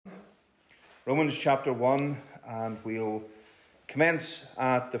Romans chapter 1, and we'll commence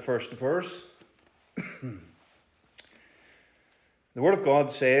at the first verse. The Word of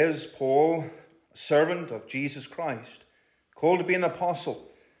God says, Paul, a servant of Jesus Christ, called to be an apostle,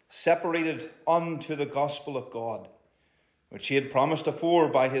 separated unto the gospel of God, which he had promised afore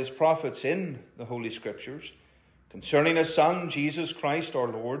by his prophets in the Holy Scriptures, concerning his Son, Jesus Christ our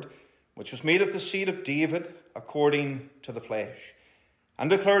Lord, which was made of the seed of David according to the flesh, and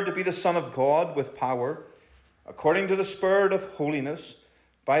declared to be the Son of God with power, according to the Spirit of holiness,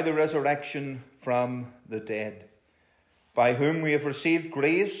 by the resurrection from the dead, by whom we have received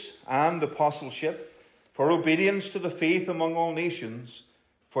grace and apostleship for obedience to the faith among all nations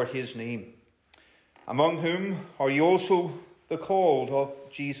for his name, among whom are ye also the called of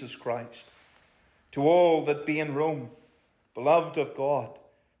Jesus Christ, to all that be in Rome, beloved of God,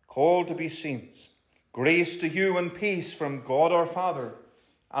 called to be saints, grace to you and peace from God our Father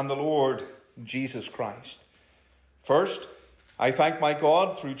and the Lord Jesus Christ. First, I thank my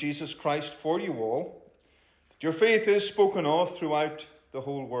God through Jesus Christ for you all, that your faith is spoken of throughout the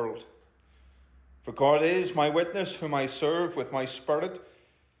whole world. For God is my witness, whom I serve with my spirit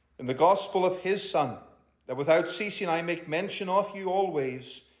in the gospel of his Son, that without ceasing I make mention of you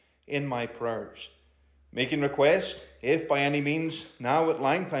always in my prayers, making request, if by any means now at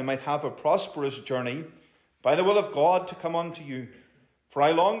length I might have a prosperous journey, by the will of God to come unto you. For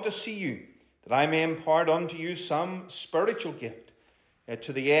I long to see you, that I may impart unto you some spiritual gift,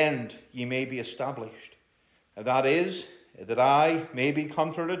 to the end ye may be established. That is, that I may be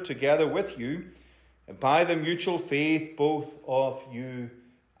comforted together with you, by the mutual faith both of you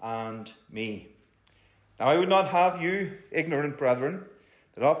and me. Now I would not have you ignorant, brethren,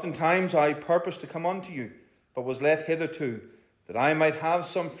 that oftentimes I purposed to come unto you, but was let hitherto, that I might have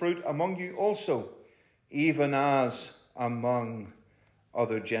some fruit among you also, even as among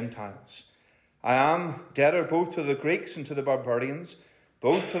other Gentiles. I am debtor both to the Greeks and to the barbarians,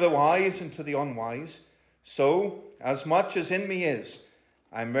 both to the wise and to the unwise. So, as much as in me is,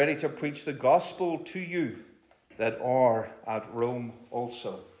 I am ready to preach the gospel to you that are at Rome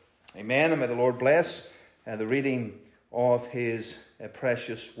also. Amen, and may the Lord bless the reading of his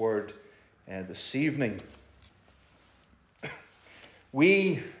precious word this evening.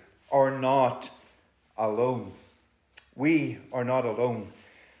 We are not alone. We are not alone.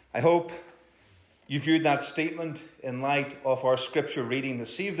 I hope you viewed that statement in light of our scripture reading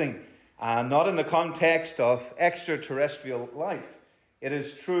this evening, and not in the context of extraterrestrial life. It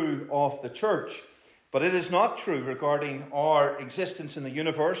is true of the church, but it is not true regarding our existence in the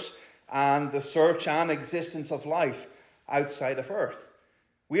universe and the search and existence of life outside of earth.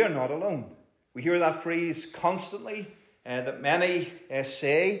 We are not alone. We hear that phrase constantly, that many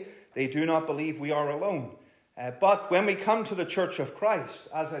say they do not believe we are alone. But when we come to the Church of Christ,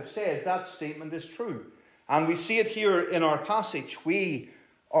 as I've said, that statement is true. And we see it here in our passage. We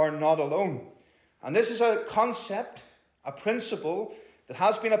are not alone. And this is a concept, a principle that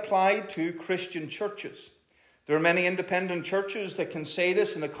has been applied to Christian churches. There are many independent churches that can say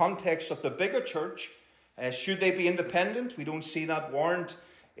this in the context of the bigger church. Should they be independent? We don't see that warrant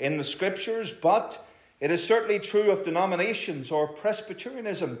in the scriptures, but it is certainly true of denominations or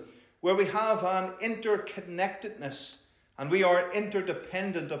Presbyterianism, where we have an interconnectedness and we are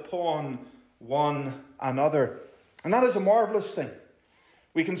interdependent upon one another. And that is a marvelous thing.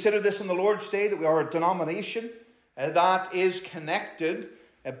 We consider this on the Lord's Day, that we are a denomination that is connected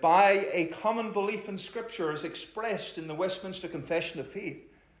by a common belief in Scripture as expressed in the Westminster Confession of Faith,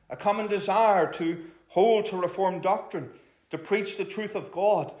 a common desire to hold to Reformed doctrine, to preach the truth of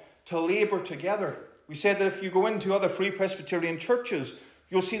God, to labour together. We said that if you go into other Free Presbyterian churches,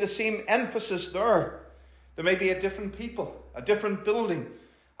 you'll see the same emphasis there. There may be a different people, a different building,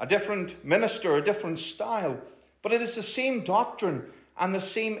 a different minister, a different style, but it is the same doctrine and the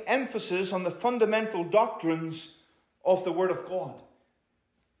same emphasis on the fundamental doctrines of the Word of God.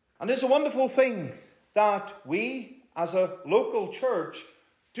 And it's a wonderful thing that we, as a local church,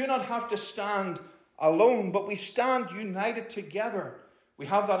 do not have to stand alone, but we stand united together. We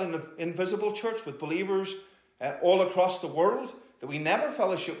have that in the invisible church with believers all across the world that we never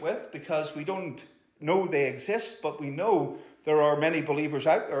fellowship with because we don't know they exist, but we know there are many believers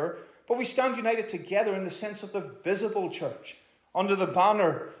out there. But we stand united together in the sense of the visible church, under the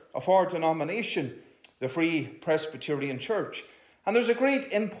banner of our denomination, the Free Presbyterian Church. And there's a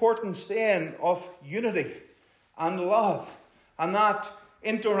great importance then of unity and love and that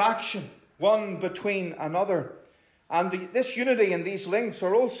interaction one between another. And this unity and these links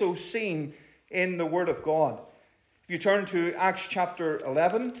are also seen in the Word of God. If you turn to Acts chapter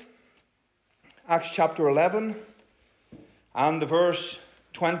 11 and the verse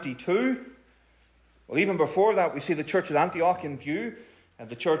 22, Well, even before that, we see the church at Antioch in view. And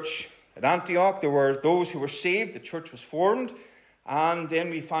the church at Antioch, there were those who were saved. The church was formed. And then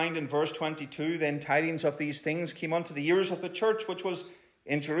we find in verse 22, then tidings of these things came unto the ears of the church, which was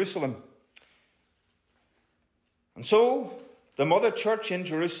in Jerusalem. And so the mother church in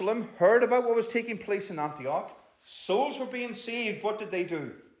Jerusalem heard about what was taking place in Antioch. Souls were being saved. What did they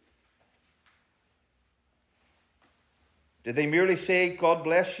do? Did they merely say, God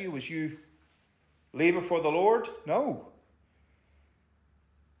bless you, as you labor for the Lord? No.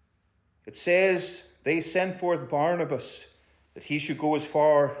 It says they sent forth Barnabas that he should go as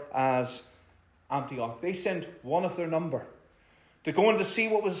far as Antioch. They sent one of their number to go and to see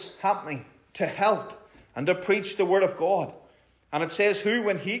what was happening, to help and to preach the word of God. And it says, who,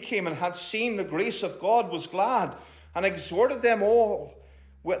 when he came and had seen the grace of God, was glad and exhorted them all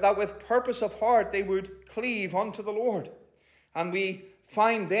that with purpose of heart they would cleave unto the Lord. And we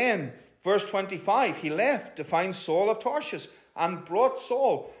find then, verse 25, he left to find Saul of Tarsus and brought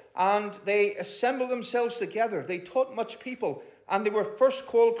Saul. And they assembled themselves together. They taught much people. And they were first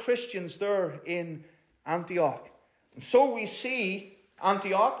called Christians there in Antioch. And so we see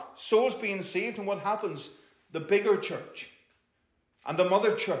Antioch, souls being saved. And what happens? The bigger church and the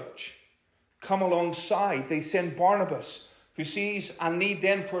mother church come alongside. They send Barnabas, who sees a need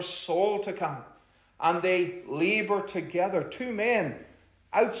then for Saul to come. And they labor together. Two men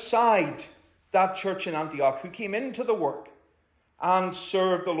outside that church in Antioch who came into the work and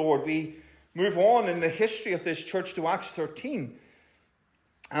served the Lord. We move on in the history of this church to Acts 13.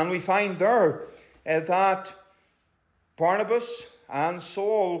 And we find there that Barnabas and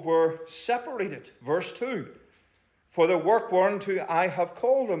Saul were separated. Verse 2. For the work whereunto I have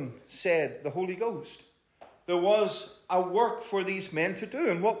called them, said the Holy Ghost. There was a work for these men to do.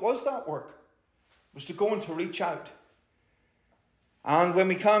 And what was that work? It was to go and to reach out. And when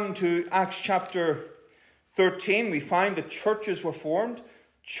we come to Acts chapter 13, we find that churches were formed,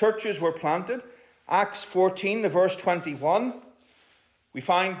 churches were planted. Acts 14, the verse 21, we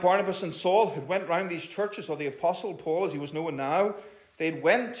find Barnabas and Saul had went round these churches, or the Apostle Paul, as he was known now. They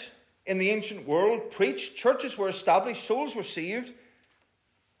went in the ancient world, preached, churches were established, souls were saved.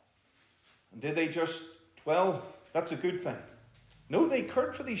 And did they just, well, that's a good thing? No, they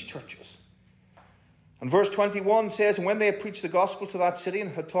cared for these churches. And verse 21 says, and when they had preached the gospel to that city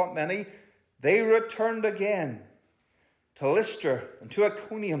and had taught many, they returned again to Lystra and to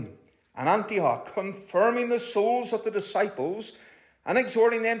Iconium and Antioch, confirming the souls of the disciples and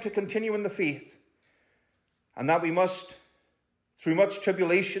exhorting them to continue in the faith, and that we must, through much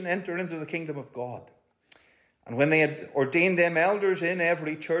tribulation, enter into the kingdom of God. And when they had ordained them elders in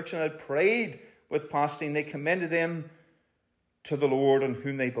every church and had prayed with fasting, they commended them to the Lord on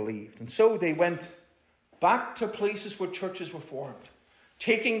whom they believed. And so they went back to places where churches were formed,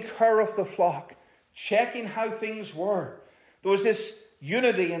 taking care of the flock, checking how things were. There was this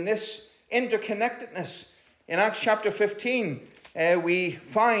unity and this interconnectedness. In Acts chapter 15, we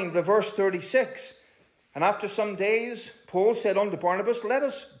find the verse 36. And after some days, Paul said unto Barnabas, let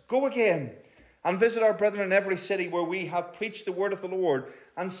us go again and visit our brethren in every city where we have preached the word of the Lord,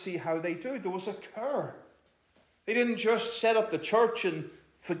 and see how they do. There was a care. They didn't just set up the church and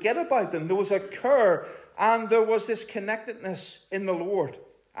forget about them. There was a care, and there was this connectedness in the Lord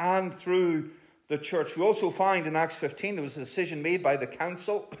and through the church. We also find in Acts 15 there was a decision made by the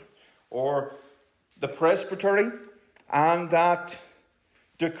council or the presbytery, and that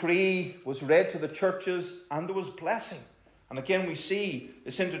decree was read to the churches, and there was blessing. And again we see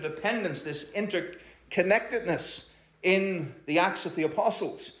this interdependence, this interconnectedness in the Acts of the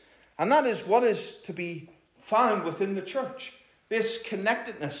Apostles. And that is what is to be found within the church. This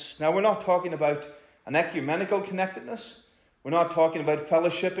connectedness. Now we're not talking about an ecumenical connectedness. We're not talking about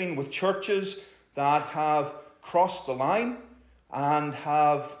fellowshipping with churches that have crossed the line and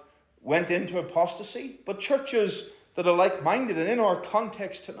have went into apostasy, but churches that are like-minded. And in our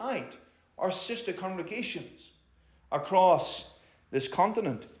context tonight, are sister congregations across this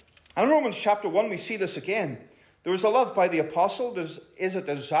continent. And in Romans chapter 1, we see this again. There is a love by the apostle, there is a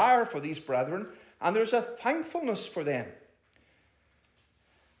desire for these brethren, and there's a thankfulness for them.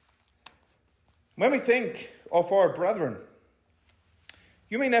 When we think of our brethren,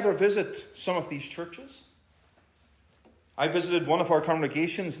 you may never visit some of these churches. I visited one of our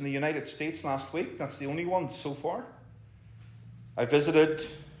congregations in the United States last week. That's the only one so far. I visited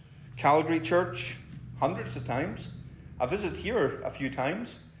Calgary Church hundreds of times. I visited here a few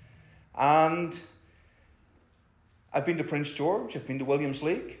times. And I've been to Prince George. I've been to Williams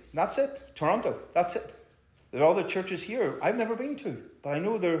Lake. That's it. Toronto. That's it. There are other churches here I've never been to. But I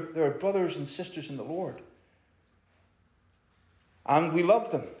know there are brothers and sisters in the Lord. And we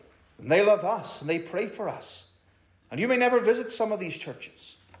love them. And they love us and they pray for us. And you may never visit some of these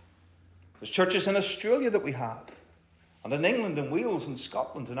churches. There's churches in Australia that we have, and in England and Wales and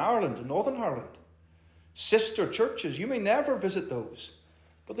Scotland and Ireland and Northern Ireland. Sister churches, you may never visit those,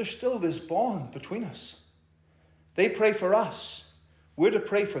 but there's still this bond between us. They pray for us. We're to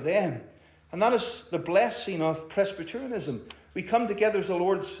pray for them. And that is the blessing of Presbyterianism. We come together as the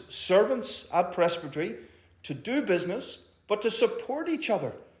Lord's servants at Presbytery to do business, but to support each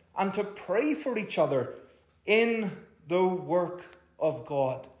other and to pray for each other in the work of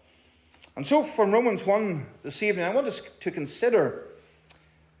God. And so from Romans 1 this evening, I want us to consider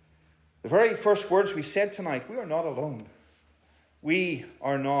the very first words we said tonight. We are not alone. We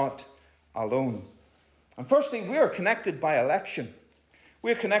are not alone. And firstly, we are connected by election.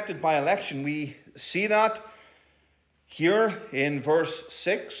 We are connected by election. We see that here in verse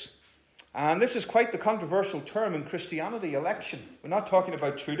 6. And this is quite the controversial term in Christianity, election. We're not talking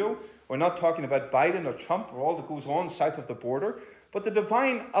about Trudeau. We're not talking about Biden or Trump or all that goes on south of the border. But the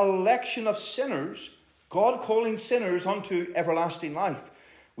divine election of sinners, God calling sinners unto everlasting life.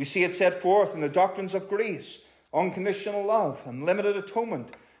 We see it set forth in the doctrines of grace, unconditional love and limited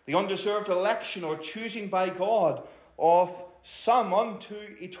atonement, the undeserved election or choosing by God of some unto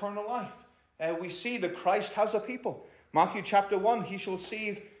eternal life. We see that Christ has a people. Matthew chapter 1, he shall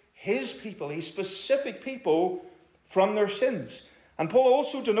save his people, his specific people, from their sins. And Paul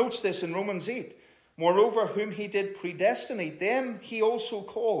also denotes this in Romans 8. Moreover, whom he did predestinate, them he also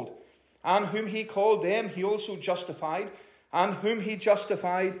called. And whom he called, them he also justified. And whom he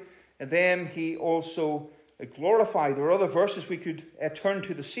justified, them he also glorified. There are other verses we could turn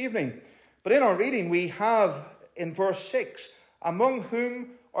to this evening. But in our reading, we have in verse 6, among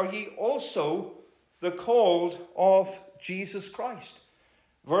whom are ye also the called of Jesus Christ.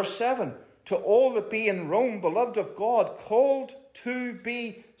 Verse 7, to all that be in Rome, beloved of God, called to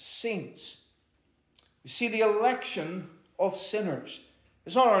be saints. You see the election of sinners.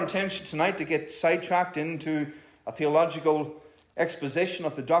 It's not our intention tonight to get sidetracked into a theological exposition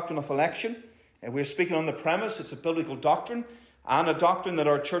of the doctrine of election. We're speaking on the premise it's a biblical doctrine and a doctrine that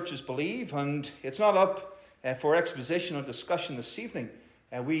our churches believe, and it's not up for exposition or discussion this evening.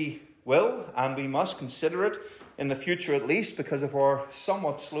 We will and we must consider it in the future at least because of our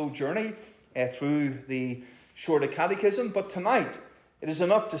somewhat slow journey through the Shorter Catechism. But tonight it is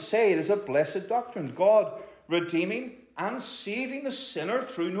enough to say it is a blessed doctrine. God redeeming and saving the sinner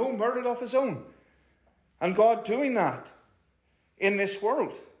through no merit of his own. And God doing that in this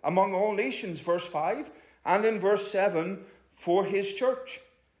world among all nations, verse 5, and in verse 7, for his church.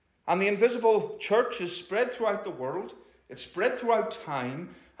 And the invisible church is spread throughout the world. It's spread throughout time.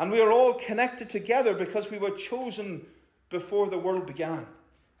 And we are all connected together because we were chosen before the world began.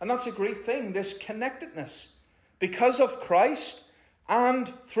 And that's a great thing, this connectedness. Because of Christ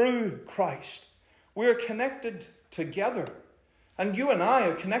and through Christ, we're connected together. And you and I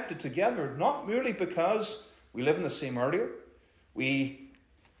are connected together, not merely because we live in the same area, we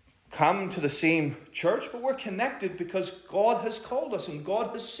come to the same church, but we're connected because God has called us and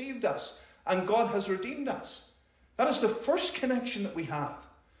God has saved us and God has redeemed us. That is the first connection that we have.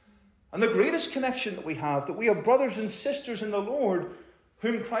 And the greatest connection that we have, that we are brothers and sisters in the Lord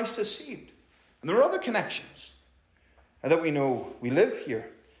whom Christ has saved. And there are other connections that we know. We live here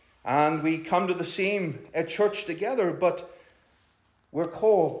and we come to the same church together, but we're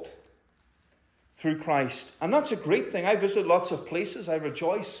called through Christ. And that's a great thing. I visit lots of places. I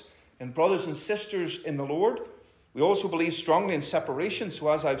rejoice in brothers and sisters in the Lord. We also believe strongly in separation. So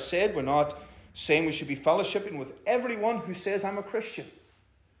as I've said, we're not saying we should be fellowshipping with everyone who says, I'm a Christian.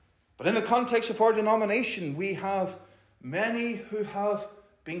 But in the context of our denomination, we have many who have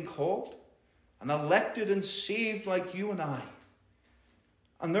been called and elected and saved like you and I.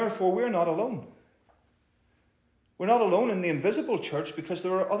 And therefore, we're not alone. We're not alone in the invisible church because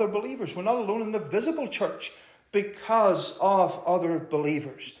there are other believers. We're not alone in the visible church because of other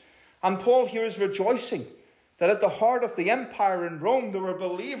believers. And Paul here is rejoicing that at the heart of the empire in Rome, there were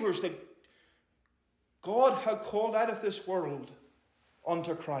believers that God had called out of this world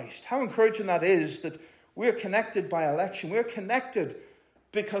unto Christ. How encouraging that is, that we're connected by election. We're connected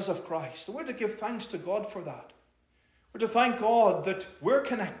because of Christ. And we're to give thanks to God for that. We're to thank God that we're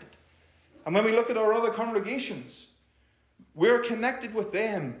connected. And when we look at our other congregations, we're connected with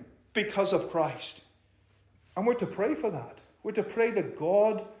them because of Christ. And we're to pray for that. We're to pray that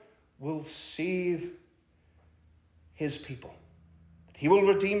God will save his people. That he will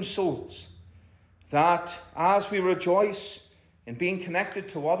redeem souls. That as we rejoice in being connected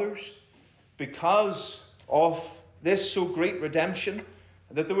to others because of this so great redemption,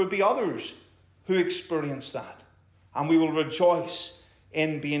 that there will be others who experience that. And we will rejoice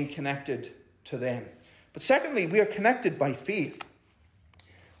in being connected to them. But secondly, we are connected by faith.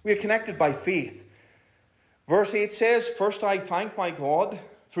 We are connected by faith. Verse 8 says, "First I thank my God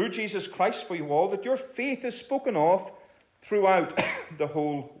through Jesus Christ for you all, that your faith is spoken of throughout the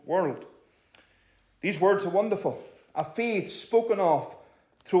whole world." These words are wonderful. A faith spoken of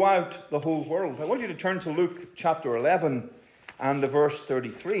throughout the whole world. I want you to turn to Luke chapter 11 and the verse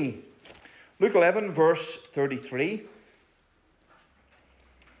 33. Luke 11, verse 33.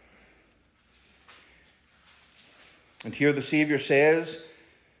 And here the Saviour says,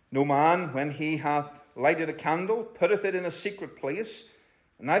 "No man, when he hath lighted a candle, putteth it in a secret place,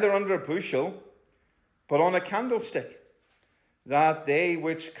 neither under a bushel, but on a candlestick, that they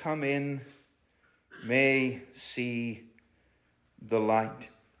which come in may see the light."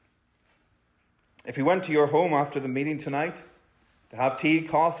 If you went to your home after the meeting tonight to have tea,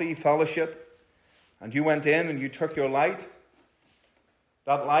 coffee, fellowship, and you went in and you took your light,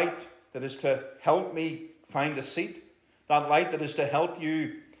 that light that is to help me find a seat, that light that is to help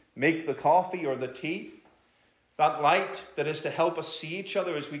you make the coffee or the tea, that light that is to help us see each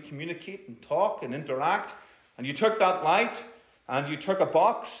other as we communicate and talk and interact, and you took that light and you took a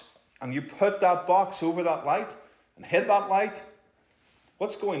box and you put that box over that light and hid that light,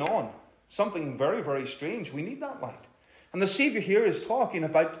 what's going on? Something very, very strange. We need that light. And the Saviour here is talking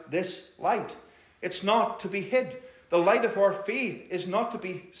about this light. It's not to be hid. The light of our faith is not to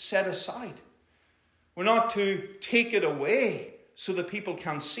be set aside. We're not to take it away so that people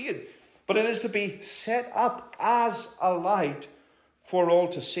can see it, but it is to be set up as a light for all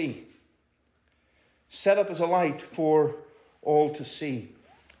to see. Set up as a light for all to see.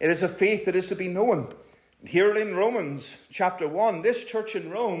 It is a faith that is to be known. Here in Romans chapter 1, this church in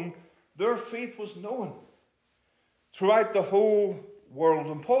Rome, their faith was known throughout the whole world.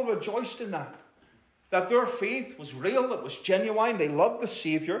 And Paul rejoiced in that their faith was real, it was genuine, they loved the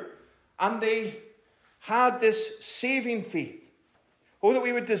Saviour, and they had this saving faith. Oh, that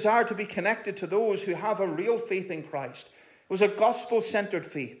we would desire to be connected to those who have a real faith in Christ. It was a gospel-centered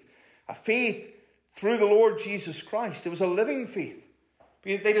faith, a faith through the Lord Jesus Christ. It was a living faith.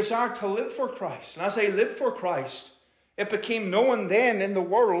 They desired to live for Christ. And as they lived for Christ, it became known then in the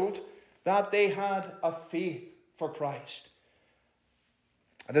world that they had a faith for Christ.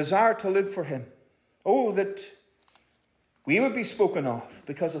 A desire to live for Him. Oh, that we would be spoken of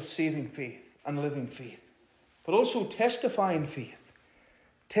because of saving faith and living faith. But also testifying faith.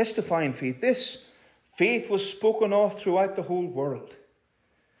 Testifying faith. This faith was spoken of throughout the whole world.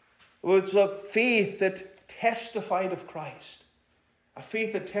 It was a faith that testified of Christ. A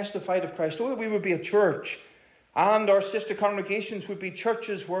faith that testified of Christ. Oh, that we would be a church, and our sister congregations would be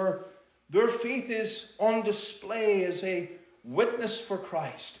churches where their faith is on display as a witness for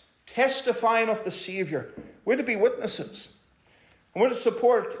Christ, testifying of the Saviour. We're to be witnesses. And we're to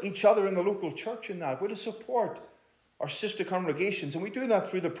support each other in the local church in that. We're to support our sister congregations. And we do that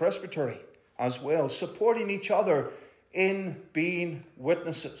through the presbytery as well, supporting each other in being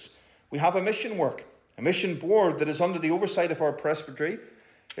witnesses. We have a mission work, a mission board that is under the oversight of our presbytery.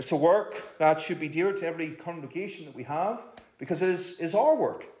 It's a work that should be dear to every congregation that we have, because it is our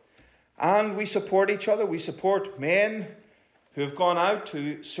work. And we support each other. We support men who have gone out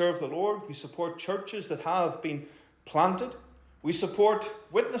to serve the Lord. We support churches that have been planted. We support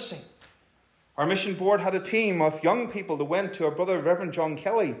witnessing. Our mission board had a team of young people that went to our brother Reverend John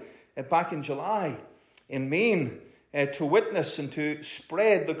Kelly back in July in Maine to witness and to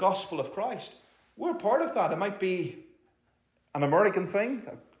spread the gospel of Christ. We're part of that. It might be an American thing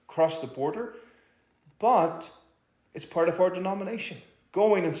across the border, but it's part of our denomination.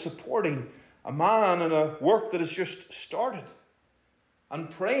 Going and supporting a man and a work that has just started,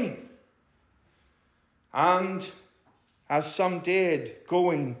 and praying. And as some did,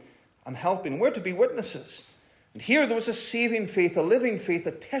 going and helping. We're to be witnesses. And here there was a saving faith, a living faith,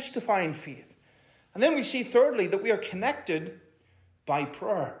 a testifying faith. And then we see thirdly that we are connected by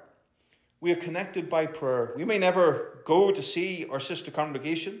prayer. We are connected by prayer. We may never go to see our sister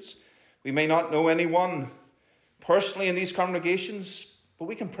congregations. We may not know anyone personally in these congregations, but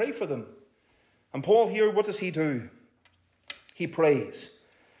we can pray for them. And Paul here, what does he do? He prays.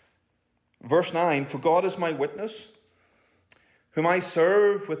 Verse 9, "For God is my witness, whom I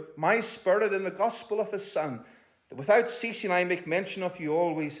serve with my spirit in the gospel of his Son, that without ceasing I make mention of you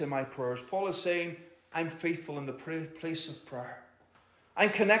always in my prayers." Paul is saying, I'm faithful in the place of prayer. I'm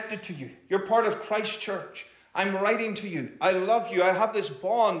connected to you. You're part of Christ's church. I'm writing to you. I love you. I have this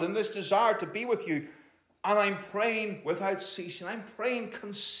bond and this desire to be with you. And I'm praying without ceasing. I'm praying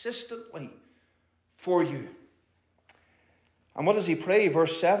consistently for you. And what does he pray?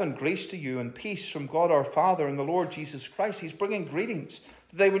 Verse 7, grace to you and peace from God our Father and the Lord Jesus Christ. He's bringing greetings,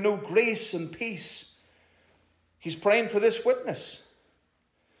 that they would know grace and peace. He's praying for this witness.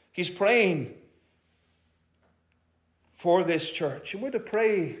 He's praying for this church. And we're to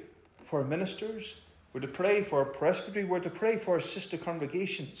pray for our ministers. We're to pray for our presbytery. We're to pray for our sister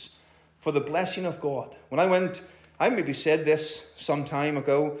congregations, for the blessing of God. I maybe said this some time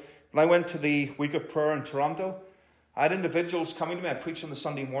ago, when I went to the week of prayer in Toronto, I had individuals coming to me. I preached on the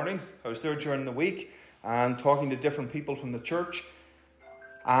Sunday morning. I was there during the week and talking to different people from the church.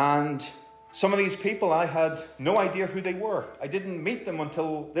 And some of these people, I had no idea who they were. I didn't meet them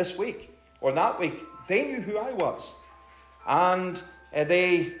until this week or that week. They knew who I was. And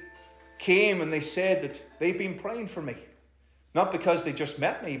they came and they said that they've been praying for me. Not because they just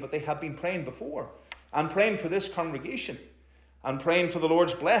met me, but they had been praying before. And praying for this congregation. And praying for the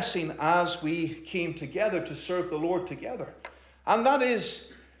Lord's blessing as we came together to serve the Lord together. And that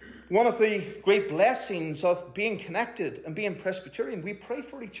is one of the great blessings of being connected and being Presbyterian. We pray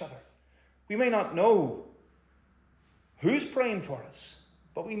for each other. We may not know who's praying for us,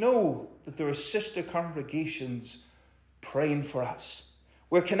 but we know that there are sister congregations praying for us.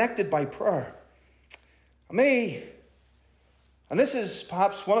 We're connected by prayer. And this is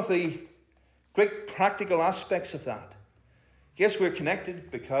perhaps one of the great practical aspects of that. Yes, we're connected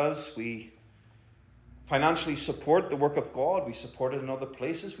because we financially support the work of God. We support it in other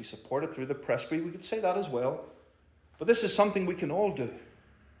places. We support it through the presbytery. We could say that as well. But this is something we can all do.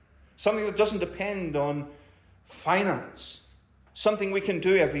 Something that doesn't depend on finance. Something we can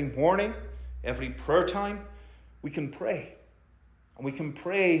do every morning, every prayer time. We can pray. And we can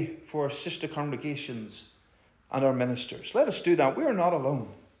pray for our sister congregations and our ministers. Let us do that. We are not alone.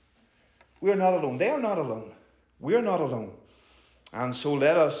 We are not alone. They are not alone. We are not alone. And so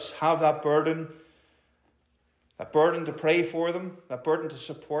let us have that burden to pray for them, that burden to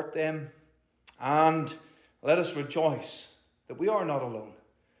support them. And let us rejoice that we are not alone.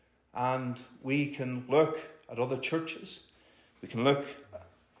 And we can look at other churches. We can look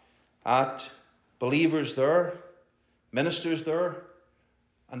at believers there, ministers there,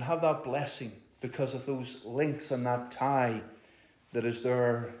 and have that blessing because of those links and that tie that is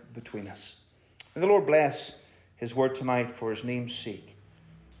there between us. May the Lord bless his word tonight for his name's sake.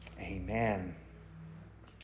 Amen.